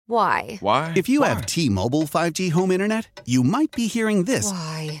Why? Why? If you have T-Mobile 5G home internet, you might be hearing this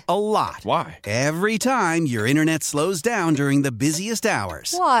Why? a lot. Why? Every time your internet slows down during the busiest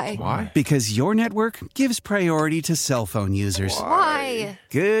hours. Why? Why? Because your network gives priority to cell phone users. Why?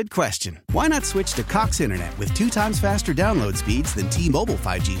 Good question. Why not switch to Cox Internet with 2 times faster download speeds than T-Mobile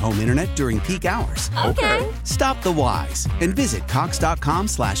 5G home internet during peak hours? Okay. Stop the whys and visit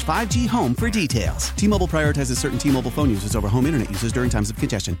cox.com/5G home for details. T-Mobile prioritizes certain T-Mobile phone users over home internet users during times of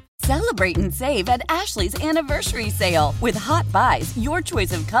congestion. Celebrate and save at Ashley's Anniversary Sale. With Hot Buys, your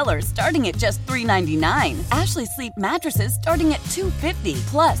choice of colors starting at just $3.99. Ashley Sleep mattresses starting at $2.50.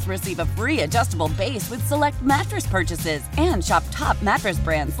 Plus, receive a free adjustable base with select mattress purchases. And shop top mattress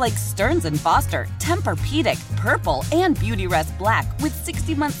brands like Stearns & Foster, Tempur-Pedic, Purple, and Beautyrest Black with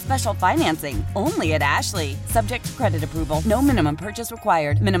 60-month special financing. Only at Ashley. Subject to credit approval. No minimum purchase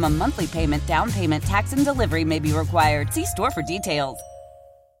required. Minimum monthly payment, down payment, tax, and delivery may be required. See store for details.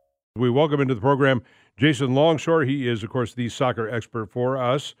 We welcome into the program Jason Longshore. He is, of course, the soccer expert for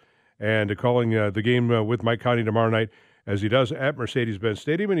us, and calling the game with Mike Conti tomorrow night, as he does at Mercedes-Benz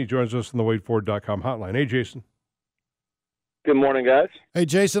Stadium, and he joins us on the WadeFord.com hotline. Hey, Jason. Good morning, guys. Hey,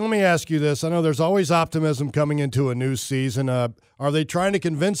 Jason, let me ask you this. I know there's always optimism coming into a new season. Are they trying to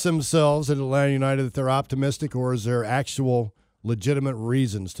convince themselves at Atlanta United that they're optimistic, or is there actual legitimate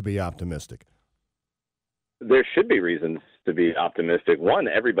reasons to be optimistic? There should be reasons to be optimistic. One,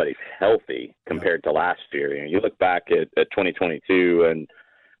 everybody's healthy compared to last year. You look back at 2022, and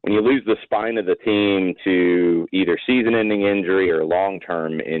when you lose the spine of the team to either season-ending injury or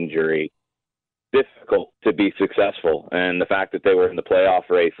long-term injury, difficult to be successful. And the fact that they were in the playoff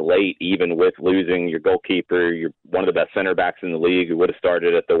race late, even with losing your goalkeeper, you're one of the best center backs in the league who would have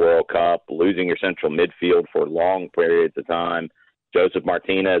started at the World Cup, losing your central midfield for long periods of time, Joseph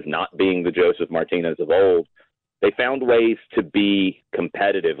Martinez not being the Joseph Martinez of old. They found ways to be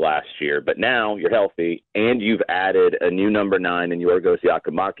competitive last year, but now you're healthy and you've added a new number 9 in Yorgos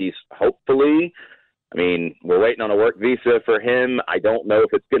Giacomakis, hopefully. I mean, we're waiting on a work visa for him. I don't know if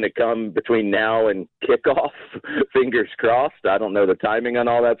it's going to come between now and kickoff. Fingers crossed. I don't know the timing on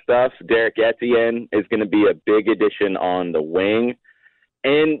all that stuff. Derek Etienne is going to be a big addition on the wing.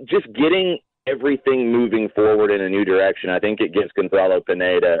 And just getting everything moving forward in a new direction, I think it gives Gonzalo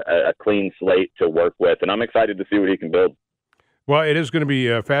Pineda a clean slate to work with, and I'm excited to see what he can build. Well, it is going to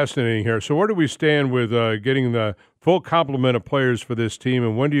be fascinating here. So where do we stand with getting the full complement of players for this team,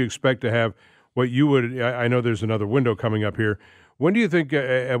 and when do you expect to have what you would – I know there's another window coming up here. When do you think –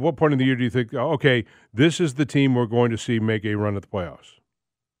 at what point in the year do you think, okay, this is the team we're going to see make a run at the playoffs?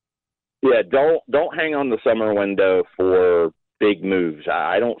 Yeah, don't hang on the summer window for – big moves.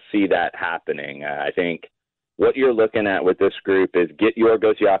 I don't see that happening. I think what you're looking at with this group is get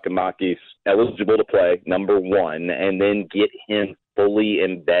Yorgos Giacomakis eligible to play, number 1, and then get him fully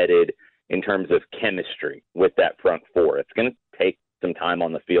embedded in terms of chemistry with that front 4. It's going to take some time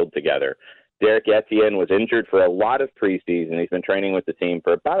on the field together. Derek Etienne was injured for a lot of preseason. He's been training with the team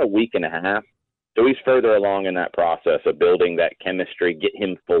for about a week and a half. So he's further along in that process of building that chemistry, get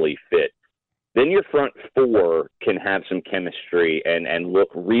him fully fit. Then your front 4 can have some chemistry and look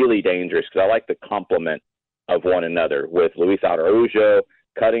really dangerous, because I like the complement of one another with Luis Araujo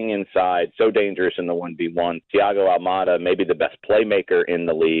cutting inside, so dangerous in the 1v1. Thiago Almada, maybe the best playmaker in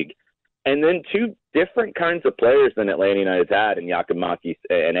the league. And then 2 different kinds of players than Atlanta United's had in Giacomakis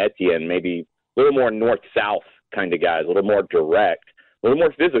and Etienne, maybe a little more north-south kind of guys, a little more direct, a little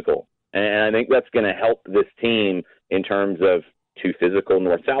more physical. And I think that's going to help this team in terms of 2 physical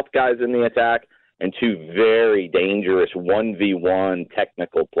north-south guys in the attack and 2 very dangerous 1v1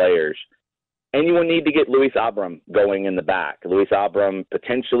 technical players. And you will need to get Luis Abram going in the back. Luis Abram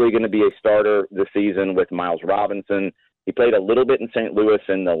potentially going to be a starter this season with Miles Robinson. He played a little bit in St. Louis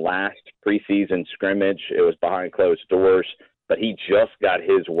in the last preseason scrimmage. It was behind closed doors, but he just got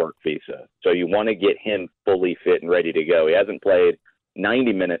his work visa. So you want to get him fully fit and ready to go. He hasn't played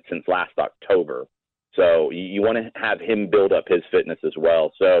 90 minutes since last October. So you want to have him build up his fitness as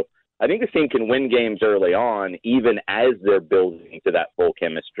well. So I think this team can win games early on, even as they're building to that full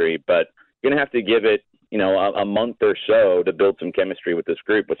chemistry. But you're going to have to give it, a month or so to build some chemistry with this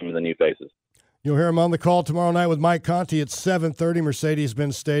group with some of the new faces. You'll hear him on the call tomorrow night with Mike Conti at 7:30,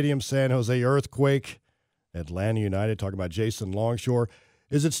 Mercedes-Benz Stadium, San Jose earthquake, Atlanta United, talking about Jason Longshore.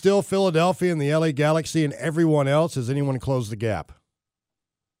 Is it still Philadelphia and the LA Galaxy and everyone else? Has anyone closed the gap?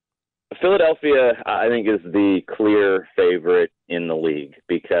 Philadelphia, I think, is the clear favorite in the league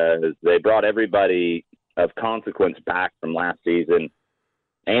because they brought everybody of consequence back from last season,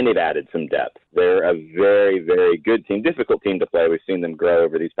 and they've added some depth. They're a very, very good team, difficult team to play. We've seen them grow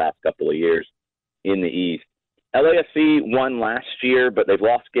over these past couple of years in the East. LAFC won last year, but they've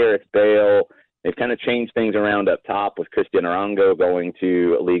lost Gareth Bale. They've kind of changed things around up top with Cristian Arango going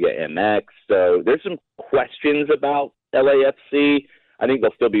to Liga MX. So there's some questions about LAFC. I think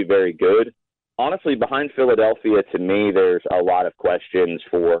they'll still be very good. Honestly, behind Philadelphia, to me, there's a lot of questions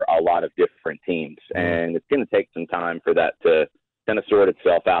for a lot of different teams, and it's going to take some time for that to kind of sort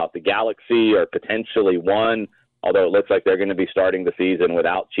itself out. The Galaxy are potentially one, although it looks like they're going to be starting the season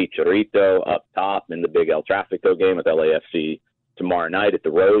without Chicharito up top in the big El Tráfico game with LAFC tomorrow night at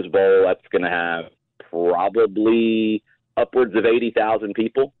the Rose Bowl. That's going to have probably upwards of 80,000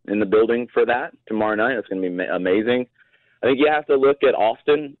 people in the building for that tomorrow night. It's going to be amazing. I think you have to look at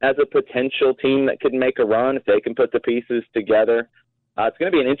Austin as a potential team that could make a run if they can put the pieces together. It's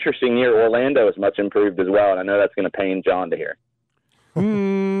going to be an interesting year. Orlando is much improved as well, and I know that's going to pain John to hear.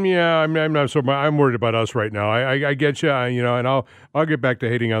 Yeah, I'm not so. I'm worried about us right now. I get you, and I'll get back to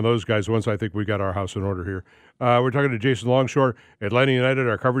hating on those guys once I think we got our house in order here. We're talking to Jason Longshore, Atlanta United.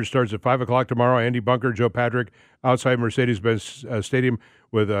 Our coverage starts at 5:00 tomorrow. Andy Bunker, Joe Patrick, outside Mercedes-Benz Stadium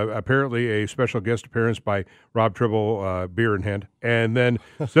with apparently a special guest appearance by Rob Tribble, beer in hand, and then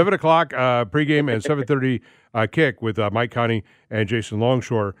 7:00 pregame and 7:30 kick with Mike Conti and Jason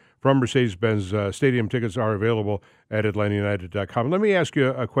Longshore from Mercedes-Benz Stadium. Tickets are available at AtlantaUnited.com. Let me ask you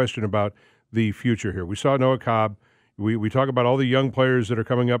a question about the future here. We saw Noah Cobb. We talk about all the young players that are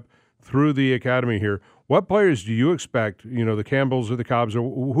coming up through the academy here. What players do you expect, the Campbells or the Cobbs,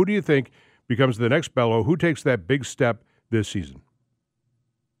 or who do you think becomes the next Bello? Who takes that big step this season?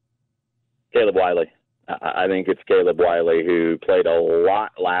 Caleb Wiley. I think it's Caleb Wiley, who played a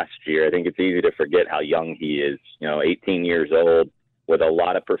lot last year. I think it's easy to forget how young he is, 18 years old, with a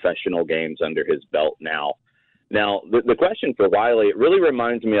lot of professional games under his belt now. Now, the question for Wiley, it really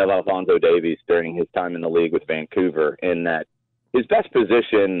reminds me of Alphonso Davies during his time in the league with Vancouver, in that his best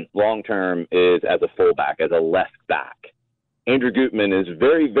position long-term is as a fullback, as a left back. Andrew Gutman is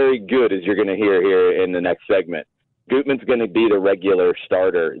very, very good, as you're going to hear here in the next segment. Gutman's going to be the regular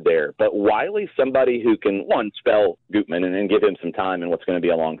starter there. But Wiley's somebody who can, one, spell Gutman and give him some time in what's going to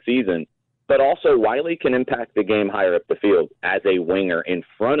be a long season. But also, Wiley can impact the game higher up the field as a winger in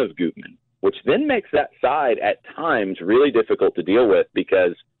front of Gutman, which then makes that side at times really difficult to deal with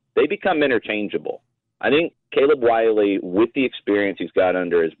because they become interchangeable. I think Caleb Wiley, with the experience he's got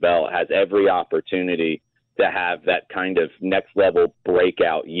under his belt, has every opportunity to have that kind of next-level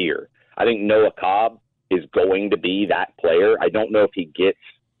breakout year. I think Noah Cobb is going to be that player. I don't know if he gets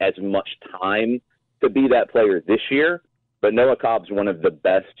as much time to be that player this year, but Noah Cobb's one of the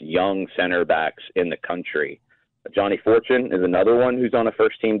best young center backs in the country. Johnny Fortune is another one who's on a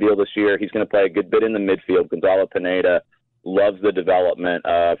first-team deal this year. He's going to play a good bit in the midfield. Gonzalo Pineda loves the development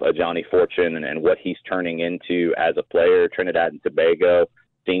of Johnny Fortune and what he's turning into as a player. Trinidad and Tobago,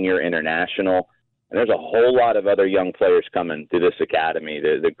 senior international. And there's a whole lot of other young players coming to this academy.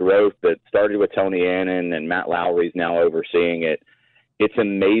 The growth that started with Tony Annan and Matt Lowry's now overseeing it. It's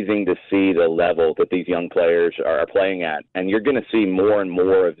amazing to see the level that these young players are playing at. And you're going to see more and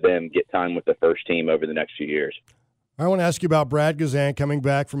more of them get time with the first team over the next few years. I want to ask you about Brad Guzan coming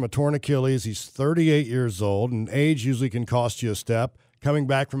back from a torn Achilles. He's 38 years old, and age usually can cost you a step. Coming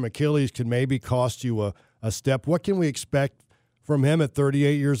back from Achilles can maybe cost you a step. What can we expect from him at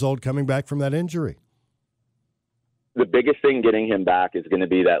 38 years old coming back from that injury? The biggest thing getting him back is going to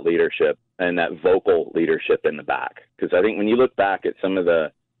be that leadership and that vocal leadership in the back. Because I think when you look back at some of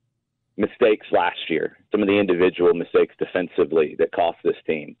the mistakes last year, some of the individual mistakes defensively that cost this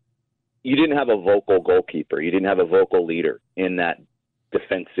team, you didn't have a vocal goalkeeper. You didn't have a vocal leader in that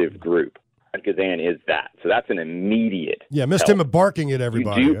defensive group. And Guzan is that. So that's an immediate missed help. him barking at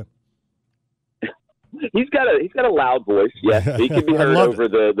everybody. He's got a loud voice. Yes, he can be heard over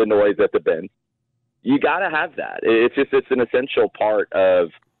the noise at the bench. You got to have that. It's an essential part of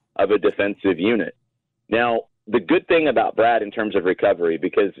a defensive unit. Now, the good thing about Brad in terms of recovery,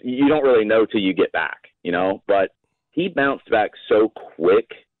 because you don't really know till you get back, but he bounced back so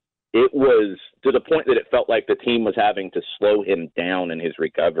quick. It was to the point that it felt like the team was having to slow him down in his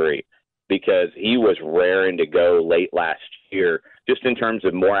recovery because he was raring to go late last year, just in terms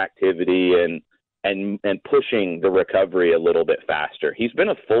of more activity and pushing the recovery a little bit faster. He's been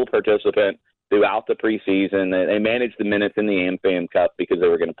a full participant throughout the preseason. They managed the minutes in the AmFam Cup because they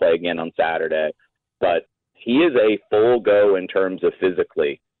were going to play again on Saturday. But he is a full go in terms of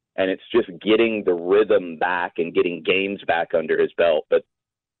physically, and it's just getting the rhythm back and getting games back under his belt. But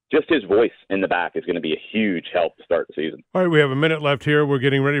just his voice in the back is going to be a huge help to start the season. All right, we have a minute left here. We're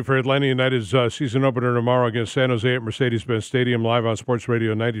getting ready for Atlanta United's season opener tomorrow against San Jose at Mercedes-Benz Stadium, live on Sports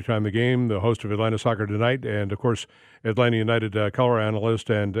Radio 90 Time the Game, the host of Atlanta Soccer Tonight, and, of course, Atlanta United color analyst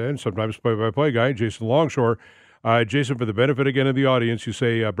and sometimes play-by-play guy, Jason Longshore. Jason, for the benefit again of the audience, you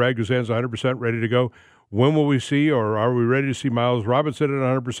say Brad Guzan's 100% ready to go. When will we see, or are we ready to see Miles Robinson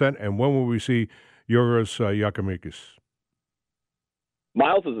at 100%? And when will we see Yorgos Yakimakis?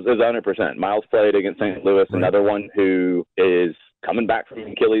 Miles is 100%. Miles played against St. Louis, Right. Another one who is coming back from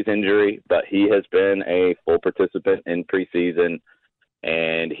an Achilles injury, but he has been a full participant in preseason,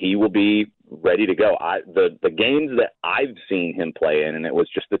 and he will be ready to go. The games that I've seen him play in, and it was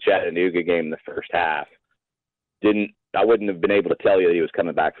just the Chattanooga game in the first half, I wouldn't have been able to tell you that he was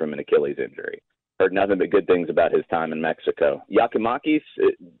coming back from an Achilles injury. Heard nothing but good things about his time in Mexico. Yakimakis,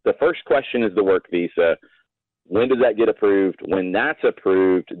 the first question is the work visa. When does that get approved? When that's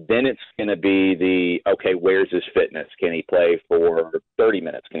approved, then it's going to be okay, where's his fitness? Can he play for 30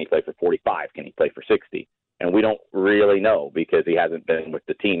 minutes? Can he play for 45? Can he play for 60? And we don't really know because he hasn't been with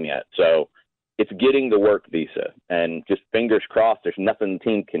the team yet. So it's getting the work visa. And just fingers crossed, there's nothing the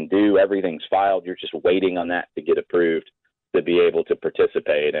team can do. Everything's filed. You're just waiting on that to get approved to be able to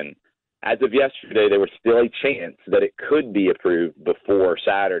participate. And as of yesterday, there was still a chance that it could be approved before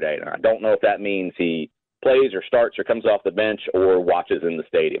Saturday. And I don't know if that means he plays or starts or comes off the bench or watches in the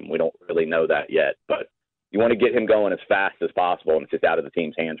stadium. We don't really know that yet, but you want to get him going as fast as possible, and it's just out of the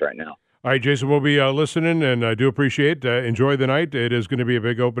team's hands right now. All right, Jason, we'll be listening, and I do appreciate it. Enjoy the night. It is going to be a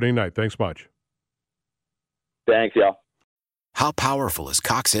big opening night. Thanks much. Thanks, y'all. How powerful is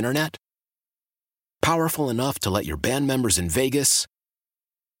Cox Internet? Powerful enough to let your band members in Vegas,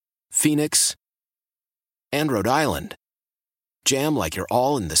 Phoenix, and Rhode Island jam like you're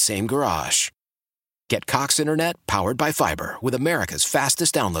all in the same garage. Get Cox Internet powered by fiber with America's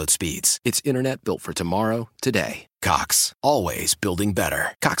fastest download speeds. It's internet built for tomorrow, today. Cox, always building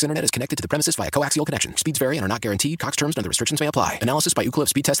better. Cox Internet is connected to the premises via coaxial connection. Speeds vary and are not guaranteed. Cox terms and other restrictions may apply. Analysis by Ookla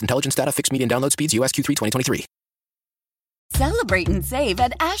Speed Test Intelligence Data. Fixed median download speeds. US Q3 2023. Celebrate and save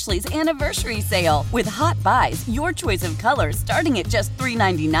at Ashley's Anniversary Sale. With Hot Buys, your choice of colors starting at just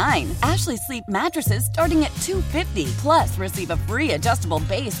 $3.99. Ashley Sleep mattresses starting at $2.50. Plus, receive a free adjustable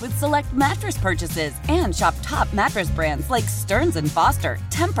base with select mattress purchases. And shop top mattress brands like Stearns & Foster,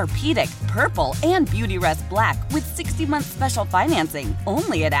 Tempur-Pedic, Purple, and Beautyrest Black with 60-month special financing.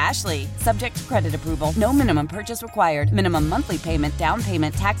 Only at Ashley. Subject to credit approval. No minimum purchase required. Minimum monthly payment, down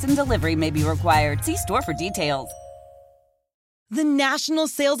payment, tax, and delivery may be required. See store for details. The national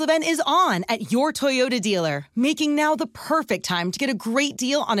sales event is on at your Toyota dealer, making now the perfect time to get a great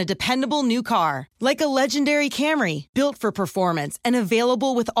deal on a dependable new car. Like a legendary Camry, built for performance and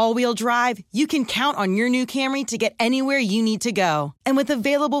available with all-wheel drive, you can count on your new Camry to get anywhere you need to go. And with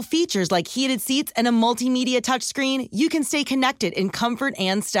available features like heated seats and a multimedia touchscreen, you can stay connected in comfort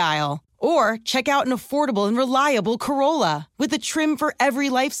and style. Or check out an affordable and reliable Corolla with a trim for every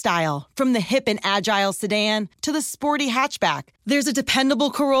lifestyle. From the hip and agile sedan to the sporty hatchback, there's a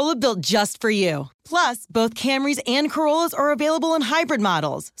dependable Corolla built just for you. Plus, both Camrys and Corollas are available in hybrid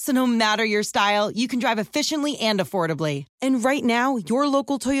models, so no matter your style, you can drive efficiently and affordably. And right now, your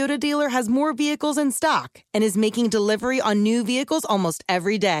local Toyota dealer has more vehicles in stock and is making delivery on new vehicles almost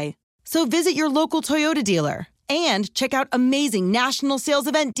every day. So visit your local Toyota dealer. And check out amazing national sales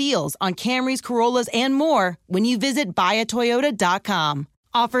event deals on Camrys, Corollas, and more when you visit buyatoyota.com.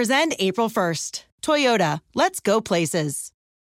 Offers end April 1st. Toyota, let's go places.